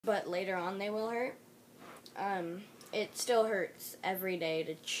but later on they will hurt. It still hurts every day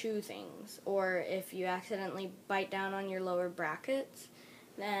to chew things, or if you accidentally bite down on your lower brackets,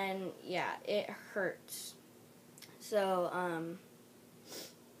 then yeah, it hurts. So,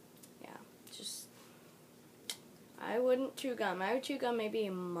 yeah, just, I wouldn't chew gum. I would chew gum maybe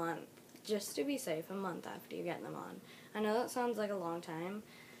a month, just to be safe, a month after you get them on. I know that sounds like a long time,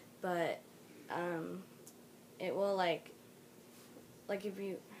 but, it will, like if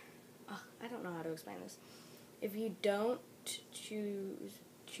you, I don't know how to explain this. If you don't if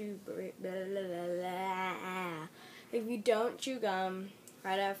you don't chew gum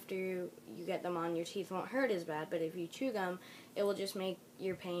right after you get them on, your teeth won't hurt as bad, but if you chew gum, it will just make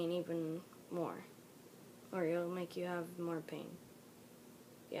your pain even more, or it'll make you have more pain.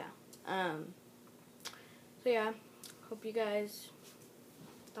 Yeah. So yeah, hope you guys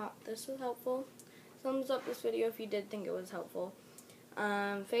thought this was helpful. Thumbs up this video if you did think it was helpful.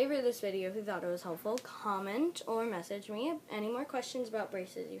 Favorite this video if you thought it was helpful. Comment or message me any more questions about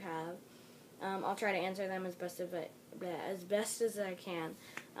braces you have. I'll try to answer them as best as I can.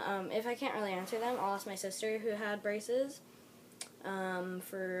 If I can't really answer them, I'll ask my sister who had braces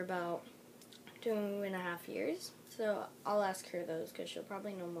for about 2.5 years. So I'll ask her those because she'll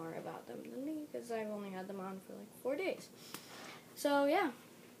probably know more about them than me because I've only had them on for like 4 days. So yeah.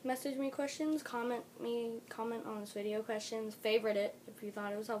 Message me questions, comment on this video questions, favorite it if you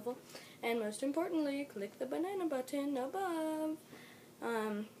thought it was helpful, and most importantly, click the banana button above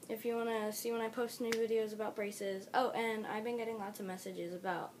if you want to see when I post new videos about braces. Oh, and I've been getting lots of messages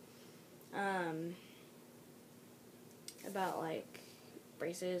about like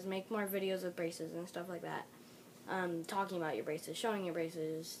braces, make more videos of braces and stuff like that, talking about your braces, showing your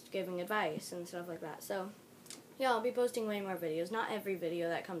braces, giving advice and stuff like that. So yeah, I'll be posting way more videos. Not every video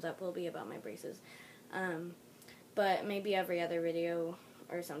that comes up will be about my braces. But maybe every other video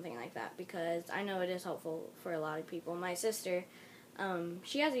or something like that, because I know it is helpful for a lot of people. My sister,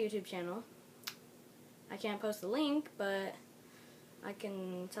 she has a YouTube channel. I can't post the link, but I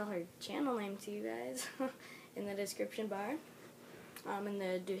can tell her channel name to you guys in the description bar. In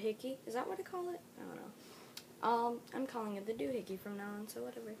the doohickey. Is that what I call it? I don't know. I'm calling it the doohickey from now on, so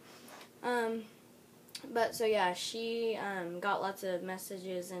whatever. But so yeah, she got lots of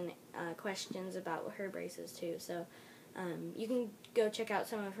messages and questions about her braces too. So you can go check out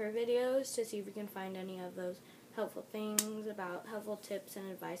some of her videos to see if we can find any of those helpful things about helpful tips and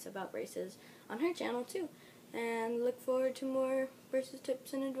advice about braces on her channel too. And look forward to more braces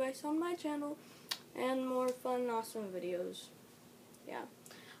tips and advice on my channel and more fun, awesome videos. Yeah.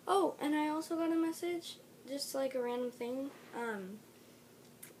 Oh, and I also got a message, just like a random thing,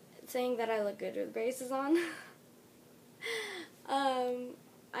 saying that I look good with braces on.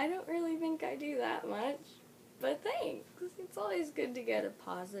 I don't really think I do that much, but thanks. It's always good to get a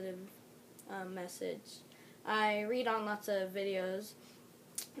positive message. I read on lots of videos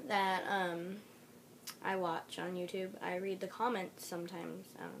that I watch on YouTube. I read the comments sometimes,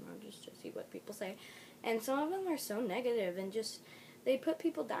 I don't know, just to see what people say. And some of them are so negative and just, they put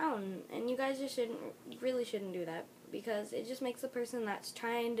people down, and you guys just really shouldn't do that, because it just makes the person that's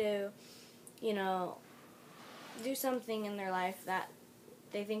trying to, you know, do something in their life that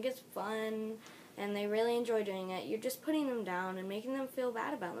they think is fun and they really enjoy doing it, you're just putting them down and making them feel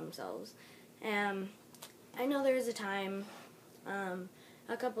bad about themselves. And I know there was a time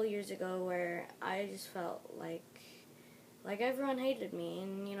a couple years ago where I just felt like everyone hated me,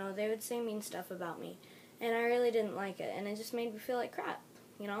 and you know, they would say mean stuff about me, and I really didn't like it, and it just made me feel like crap,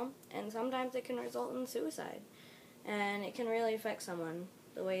 you know. And sometimes it can result in suicide, and it can really affect someone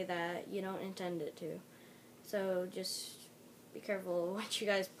the way that you don't intend it to. So just be careful what you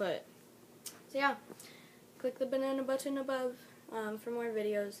guys put. So yeah, click the banana button above for more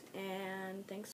videos, and thanks